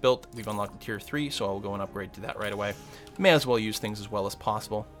that gets built, we've unlocked the tier 3, so I'll go and upgrade to that right away. May as well use things as well as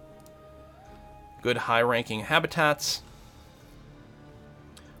possible. Good high-ranking habitats.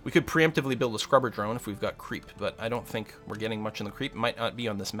 We could preemptively build a scrubber drone if we've got creep, but I don't think we're getting much in the creep. Might not be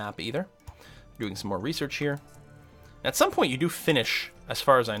on this map either. Doing some more research here. At some point, you do finish, as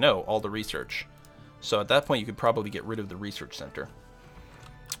far as I know, all the research. So at that point, you could probably get rid of the research center.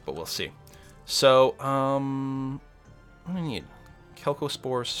 But we'll see. So, what do I need?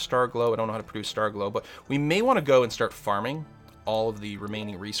 Kelcospores, Starglow. I don't know how to produce Starglow, but we may want to go and start farming all of the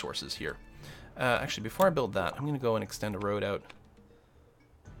remaining resources here. Actually, before I build that, I'm going to go and extend a road out.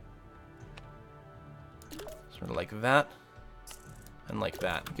 Sort of like that. And like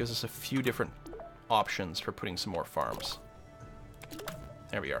that. It gives us a few different options for putting some more farms.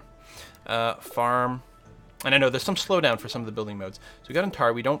 There we are. Farm. And I know there's some slowdown for some of the building modes. So we got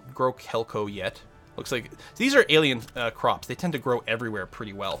Antara. We don't grow Kelco yet. Looks like these are alien crops. They tend to grow everywhere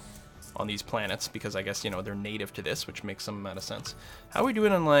pretty well on these planets because I guess, you know, they're native to this, which makes some amount of sense. How are we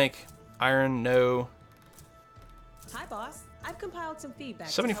doing on, like, iron? No. Hi, boss. I've compiled some feedback.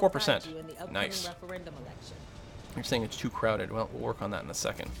 74%. Nice. Referendum election. You're saying it's too crowded. Well, we'll work on that in a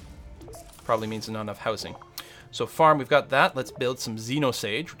second. Probably means not enough housing. So farm, we've got that. Let's build some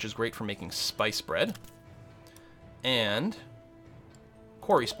Xenosage, which is great for making spice bread. And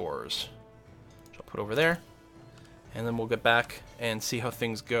Cory spores, which I'll put over there. And then we'll get back and see how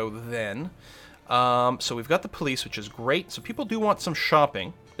things go then. So we've got the police, which is great. So people do want some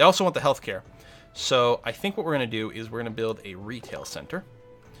shopping. They also want the healthcare. So I think what we're going to do is we're going to build a retail center.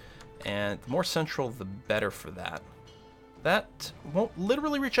 And the more central, the better for that. That won't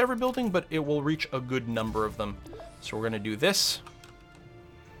literally reach every building, but it will reach a good number of them. So we're going to do this.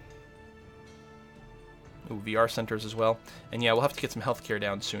 Ooh, VR centers as well. And yeah, we'll have to get some healthcare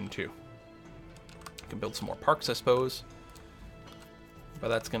down soon too. We can build some more parks, I suppose. But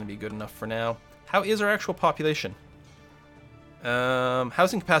that's going to be good enough for now. How is our actual population?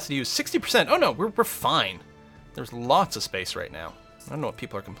 Housing capacity use 60%. Oh no, we're fine. There's lots of space right now. I don't know what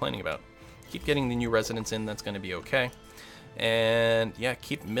people are complaining about. Keep getting the new residents in, that's going to be okay. And yeah,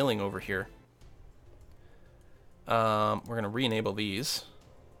 keep milling over here. We're going to re-enable these.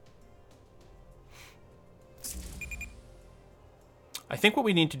 I think what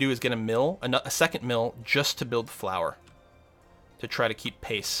we need to do is get a mill, a second mill, just to build flour. To try to keep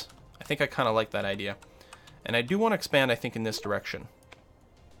pace. I think I kind of like that idea. And I do want to expand, I think, in this direction.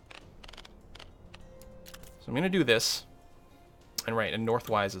 So I'm going to do this. And right, and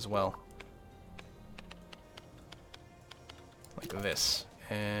northwise as well. Like this.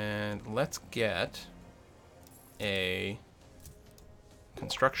 And let's get a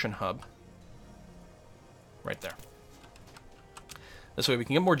construction hub right there. This way we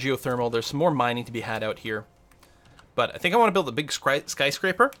can get more geothermal. There's some more mining to be had out here. But I think I want to build a big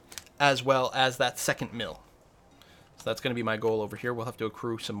skyscraper as well as that second mill. So that's going to be my goal over here. We'll have to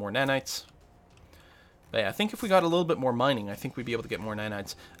accrue some more nanites. But yeah, I think if we got a little bit more mining, I think we'd be able to get more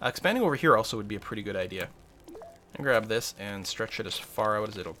nanites. Expanding over here also would be a pretty good idea. And grab this and stretch it as far out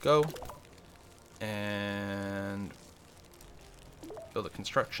as it'll go. And build a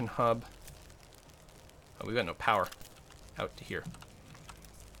construction hub. Oh, we've got no power out to here.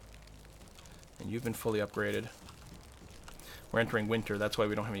 And you've been fully upgraded. We're entering winter, that's why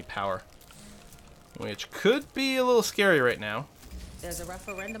we don't have any power. Which could be a little scary right now. There's a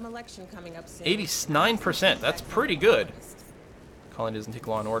referendum election coming up soon. 89%, that's pretty good. Colin doesn't take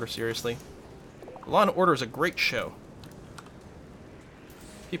Law and Order seriously. Law and Order is a great show.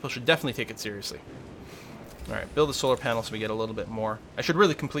 People should definitely take it seriously. Alright, build a solar panel so we get a little bit more. I should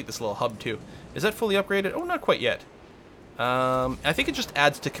really complete this little hub too. Is that fully upgraded? Oh, not quite yet. I think it just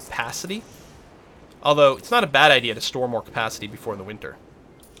adds to capacity. Although, it's not a bad idea to store more capacity before the winter.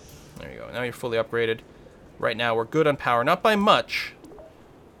 There you go. Now you're fully upgraded. Right now, we're good on power. Not by much.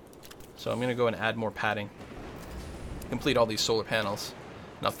 So I'm going to go and add more padding. Complete all these solar panels.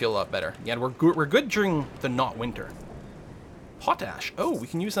 And I'll feel a lot better. Again, we're good during the not winter. Potash. Oh, we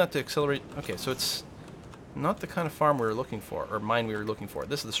can use that to accelerate. Okay, so it's not the kind of farm we were looking for. Or mine we were looking for.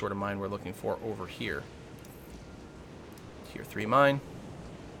 This is the sort of mine we're looking for over here. Tier 3 mine.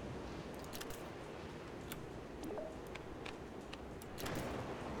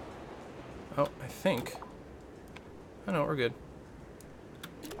 Oh, I think... Oh no, we're good.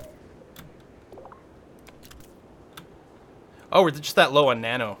 Oh, we're just that low on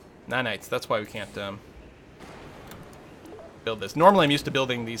nanites. That's why we can't build this. Normally I'm used to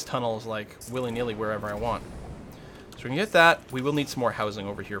building these tunnels like willy-nilly wherever I want. So we can get that. We will need some more housing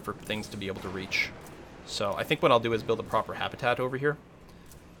over here for things to be able to reach. So I think what I'll do is build a proper habitat over here.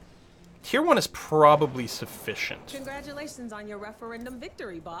 Tier 1 is probably sufficient. Congratulations on your referendum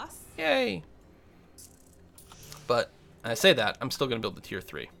victory, boss. Yay! But I say that, I'm still going to build the Tier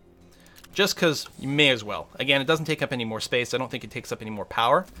 3. Just because you may as well. Again, it doesn't take up any more space. I don't think it takes up any more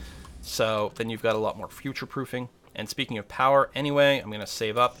power. So then you've got a lot more future-proofing. And speaking of power, anyway, I'm going to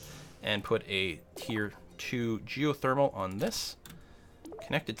save up and put a Tier 2 geothermal on this.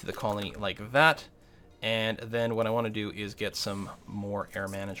 Connected to the colony like that. And then what I want to do is get some more air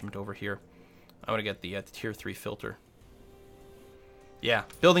management over here. I want to get the Tier 3 filter. Yeah,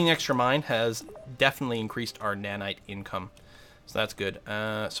 building an extra mine has definitely increased our nanite income. So that's good.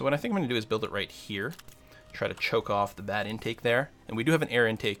 So what I think I'm going to do is build it right here. Try to choke off the bad intake there. And we do have an air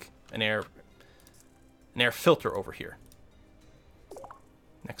intake, an air filter over here.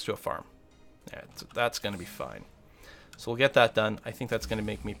 Next to a farm. Yeah, that's going to be fine. So we'll get that done. I think that's going to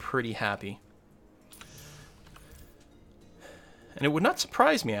make me pretty happy. And it would not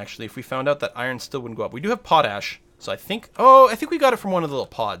surprise me, actually, if we found out that iron still wouldn't go up. We do have potash, so I think... Oh, I think we got it from one of the little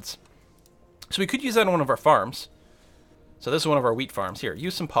pods. So we could use that on one of our farms. So this is one of our wheat farms. Here,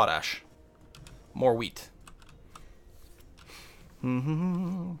 use some potash. More wheat. Because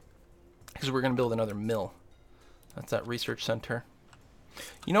we're going to build another mill. That's that research center.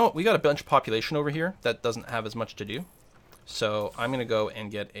 You know what? We got a bunch of population over here that doesn't have as much to do. So I'm going to go and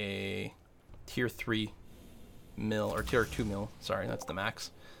get a Tier 3 mill, or Tier 2 mill, sorry, that's the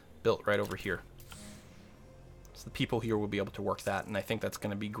max, built right over here. So the people here will be able to work that, and I think that's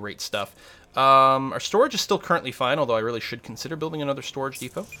going to be great stuff. Our storage is still currently fine, although I really should consider building another storage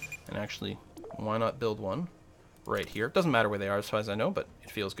depot. And actually, why not build one right here? It doesn't matter where they are as far as I know, but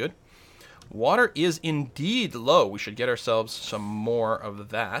it feels good. Water is indeed low. We should get ourselves some more of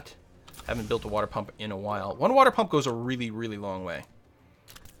that. Haven't built a water pump in a while. One water pump goes a really, really long way.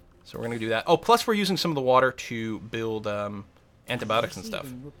 So we're going to do that. Oh, plus we're using some of the water to build antibiotics and stuff,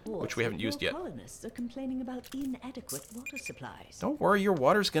 which we haven't used yet. Colonists are complaining about inadequate water supplies. Don't worry, your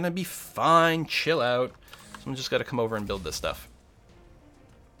water's going to be fine. Chill out. Someone's just got to come over and build this stuff.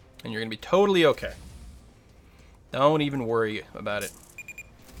 And you're going to be totally okay. Don't even worry about it.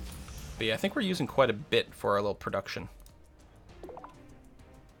 But yeah, I think we're using quite a bit for our little production.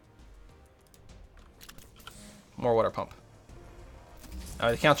 More water pump.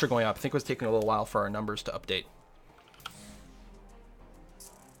 The counts are going up. I think it was taking a little while for our numbers to update.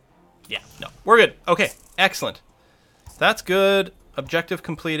 Yeah, no. We're good. Okay, excellent. That's good. Objective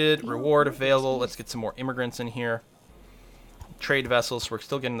completed. Reward available. Let's get some more immigrants in here. Trade vessels. We're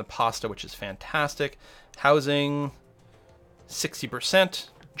still getting the pasta, which is fantastic. Housing, 60%.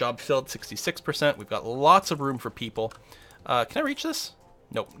 Job filled, 66%. We've got lots of room for people. Can I reach this?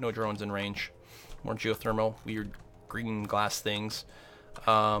 Nope, no drones in range. More geothermal, weird green glass things.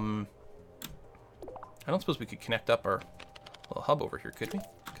 I don't suppose we could connect up our little hub over here, could we?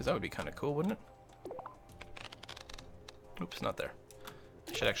 Because that would be kind of cool, wouldn't it? Oops, not there.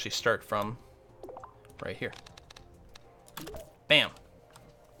 I should actually start from right here. Bam.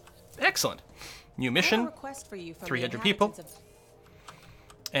 Excellent. New mission. 300 people.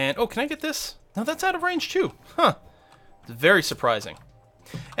 And, oh, can I get this? No, that's out of range too. Huh. It's very surprising.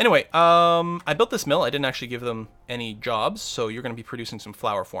 Anyway, I built this mill. I didn't actually give them any jobs, so you're going to be producing some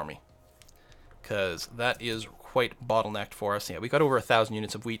flour for me. Because that is quite bottlenecked for us. Yeah, we got over 1,000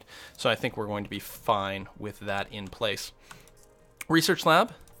 units of wheat, so I think we're going to be fine with that in place. Research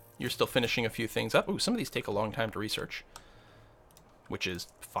lab. You're still finishing a few things up. Ooh, some of these take a long time to research. Which is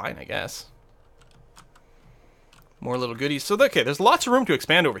fine, I guess. More little goodies. So, okay, there's lots of room to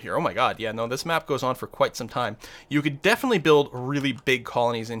expand over here. Oh my god, yeah, no, this map goes on for quite some time. You could definitely build really big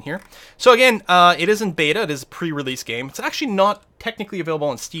colonies in here. So again, it is in beta. It is a pre-release game. It's actually not technically available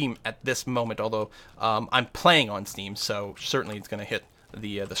on Steam at this moment, although I'm playing on Steam, so certainly it's going to hit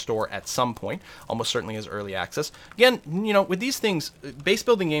the store at some point, almost certainly as early access. Again, you know, with these things, base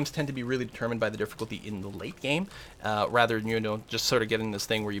building games tend to be really determined by the difficulty in the late game, rather than, you know, just sort of getting this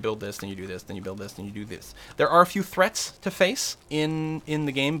thing where you build this, then you do this, then you build this, then you do this. There are a few threats to face in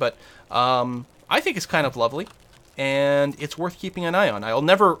the game, but I think it's kind of lovely, and it's worth keeping an eye on. I'll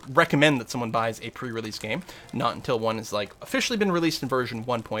never recommend that someone buys a pre-release game, not until one is like officially been released in version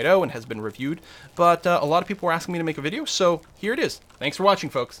 1.0 and has been reviewed, but a lot of people were asking me to make a video, so here it is. Thanks for watching,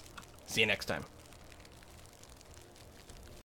 folks. See you next time.